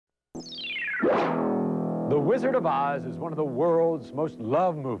The Wizard of Oz is one of the world's most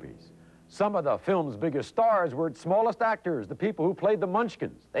loved movies. Some of the film's biggest stars were its smallest actors, the people who played the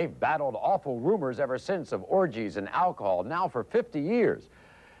Munchkins. They've battled awful rumors ever since of orgies and alcohol, now for 50 years.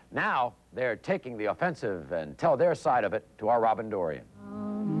 Now, they're taking the offensive and tell their side of it to our Robin Dorian.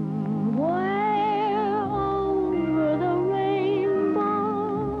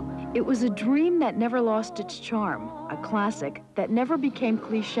 It was a dream that never lost its charm, a classic that never became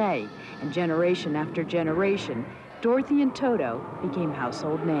cliche, and generation after generation, Dorothy and Toto became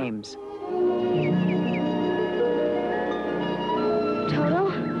household names.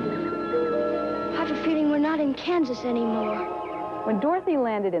 Toto, I have a feeling we're not in Kansas anymore. When Dorothy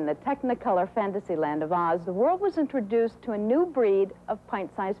landed in the Technicolor Fantasyland of Oz, the world was introduced to a new breed of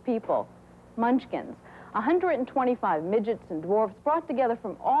pint-sized people, Munchkins. 125 midgets and dwarfs brought together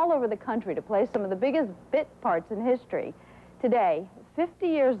from all over the country to play some of the biggest bit parts in history. Today, 50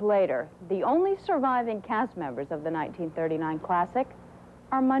 years later, the only surviving cast members of the 1939 classic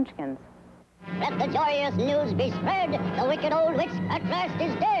are Munchkins. Let the joyous news be spread, the wicked old witch at last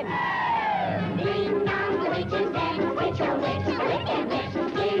is dead. Ding dong, the witch is dead, witch oh witch, the wicked witch.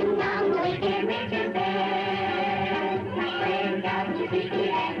 Ding dong, the wicked witch is dead. Wave down the creepy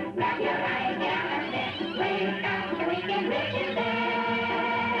head, wrap your eyes down and wave down, the wicked witch is dead.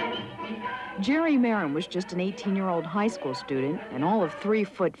 Jerry Marin was just an 18-year-old high school student and all of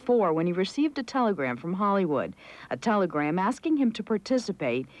 3'4" when he received a telegram from Hollywood, a telegram asking him to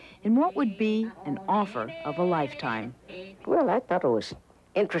participate in what would be an offer of a lifetime. Well, I thought it was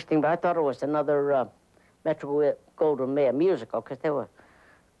interesting, but I thought it was another Metro-Goldwyn-Mayer musical, because they were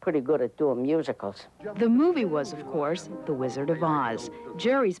pretty good at doing musicals. The movie was, of course, The Wizard of Oz.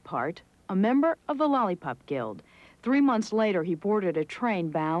 Jerry's part, a member of the Lollipop Guild. 3 months later, he boarded a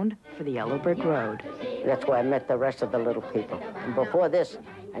train bound for the Yellow Brick Road. That's where I met the rest of the little people. And before this,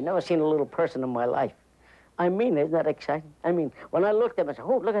 I'd never seen a little person in my life. I mean, isn't that exciting? I mean, when I looked at him, I said,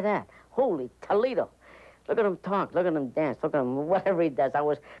 oh, look at that. Holy Toledo. Look at him talk, look at him dance, look at him, whatever he does. I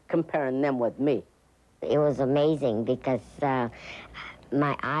was comparing them with me. It was amazing because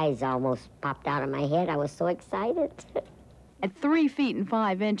my eyes almost popped out of my head. I was so excited. At 3 feet and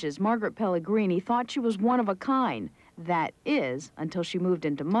 5 inches, Margaret Pellegrini thought she was one of a kind. That is, until she moved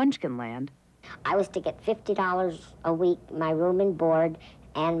into Munchkin Land. I was to get $50 a week, my room and board,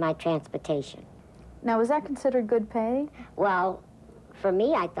 and my transportation. Now, was that considered good pay? Well, for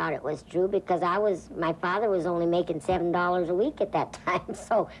me, I thought it was true because my father was only making $7 a week at that time,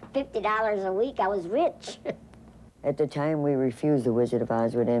 so $50 a week, I was rich. At the time, we refused The Wizard of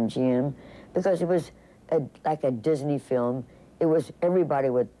Oz with MGM because it was like a Disney film. It was everybody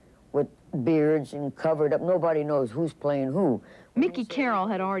with beards and covered up. Nobody knows who's playing who. Mickey Carroll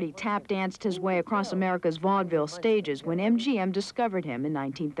had already tap-danced his way across America's vaudeville stages when MGM discovered him in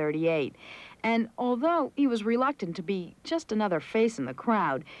 1938. And although he was reluctant to be just another face in the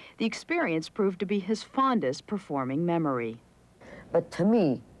crowd, the experience proved to be his fondest performing memory. But to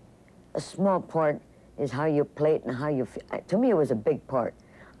me, a small part is how you play it and how you feel. To me, it was a big part.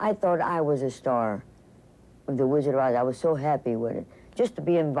 I thought I was a star of The Wizard of Oz. I was so happy with it, just to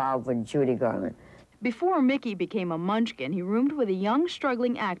be involved with Judy Garland. Before Mickey became a Munchkin, he roomed with a young,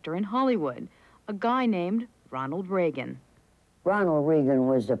 struggling actor in Hollywood, a guy named Ronald Reagan. Ronald Reagan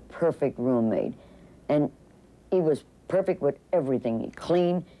was the perfect roommate, and he was perfect with everything.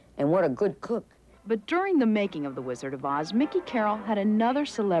 Clean, and what a good cook. But during the making of The Wizard of Oz, Mickey Carroll had another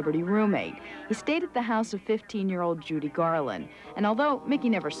celebrity roommate. He stayed at the house of 15-year-old Judy Garland. And although Mickey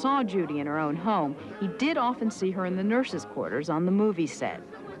never saw Judy in her own home, he did often see her in the nurses' quarters on the movie set.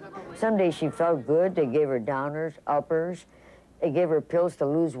 Some days she felt good. They gave her downers, uppers. They gave her pills to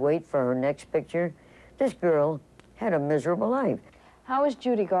lose weight for her next picture. This girl had a miserable life. How was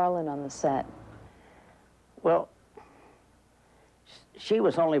Judy Garland on the set? Well, she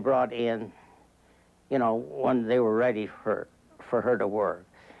was only brought in, you know, when they were ready for her to work,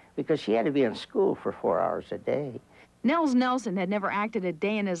 because she had to be in school for 4 hours a day. Nels Nelson had never acted a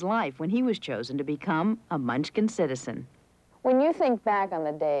day in his life when he was chosen to become a Munchkin citizen. When you think back on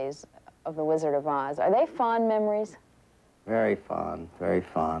the days of The Wizard of Oz, are they fond memories? Very fond, very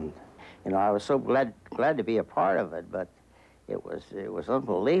fond. You know, I was so glad to be a part of it, but it was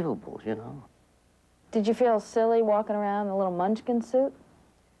unbelievable, you know. Did you feel silly walking around in a little Munchkin suit?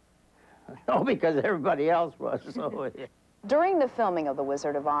 No, because everybody else was, so... During the filming of The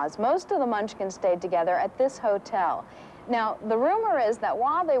Wizard of Oz, most of the Munchkins stayed together at this hotel. Now, the rumor is that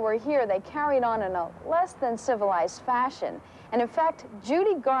while they were here, they carried on in a less than civilized fashion. And in fact,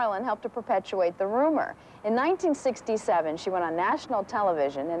 Judy Garland helped to perpetuate the rumor. In 1967, she went on national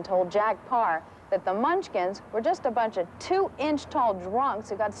television and told Jack Parr that the Munchkins were just a bunch of 2-inch-tall drunks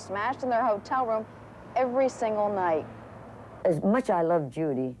who got smashed in their hotel room every single night. As much I love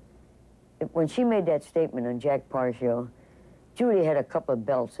Judy, when she made that statement on Jack Parr's show, Judy had a couple of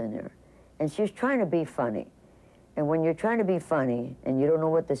belts in there, and she was trying to be funny. And when you're trying to be funny and you don't know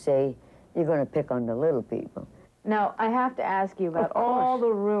what to say, you're going to pick on the little people. Now, I have to ask you about all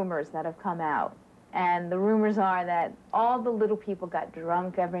the rumors that have come out. And the rumors are that all the little people got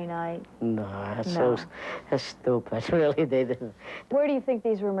drunk every night. No, that's stupid. Really, they didn't. Where do you think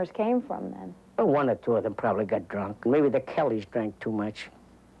these rumors came from, then? Well, one or two of them probably got drunk. Maybe the Kellys drank too much.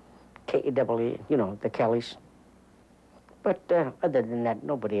 K-E-W-E, you know, the Kellys. But other than that,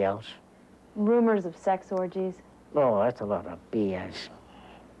 nobody else. Rumors of sex orgies? Oh, that's a lot of BS.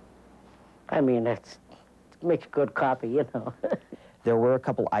 I mean, it makes good copy, you know. There were a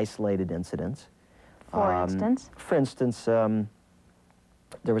couple isolated incidents. For instance? For instance,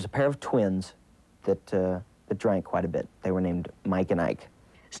 there was a pair of twins that drank quite a bit. They were named Mike and Ike.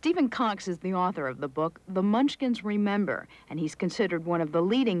 Stephen Cox is the author of the book, The Munchkins Remember, and he's considered one of the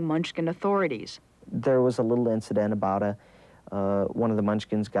leading Munchkin authorities. There was a little incident about one of the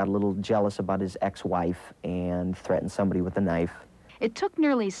Munchkins got a little jealous about his ex-wife and threatened somebody with a knife. It took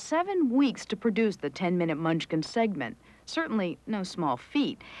nearly 7 weeks to produce the 10-minute Munchkin segment. Certainly no small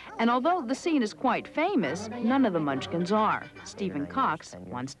feat. And although the scene is quite famous, none of the Munchkins are. Stephen Cox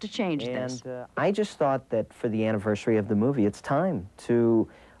wants to change this. I just thought that for the anniversary of the movie, it's time to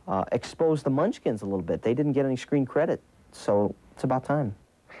expose the Munchkins a little bit. They didn't get any screen credit, so it's about time.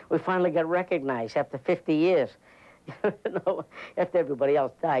 We finally got recognized after 50 years. You know, after everybody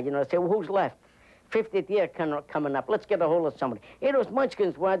else died, you know, say, well, who's left? 50th year coming up. Let's get a hold of somebody. Hey, those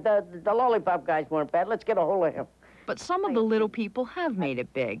Munchkins weren't, the Lollipop guys weren't bad. Let's get a hold of him. But some of the little people have made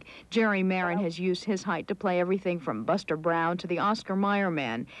it big. Jerry Marin has used his height to play everything from Buster Brown to the Oscar Mayer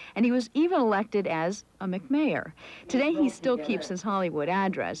Man, and he was even elected as a McMayor. Today, he still keeps his Hollywood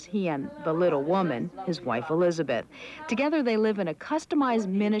address, he and the little woman, his wife Elizabeth. Together, they live in a customized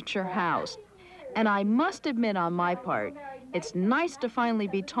miniature house. And I must admit on my part, it's nice to finally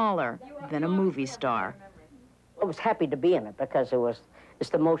be taller than a movie star. I was happy to be in it because it's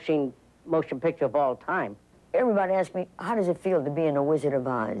the motion picture of all time. Everybody asks me, how does it feel to be in The Wizard of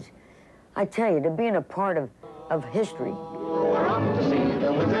Oz? I tell you, to be in a part of history. We're off to see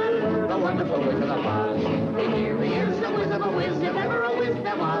the wizard, the wonderful Wizard of Oz. Here he is, the whiz of a whiz, if ever a whiz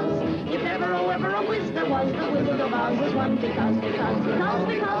there was. If ever, oh, ever a whiz there was, the Wizard of Oz is one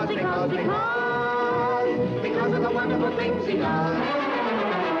because of the wonderful things he does.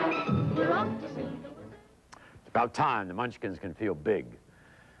 We're off to see the wizard. It's about time the Munchkins can feel big.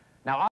 Now,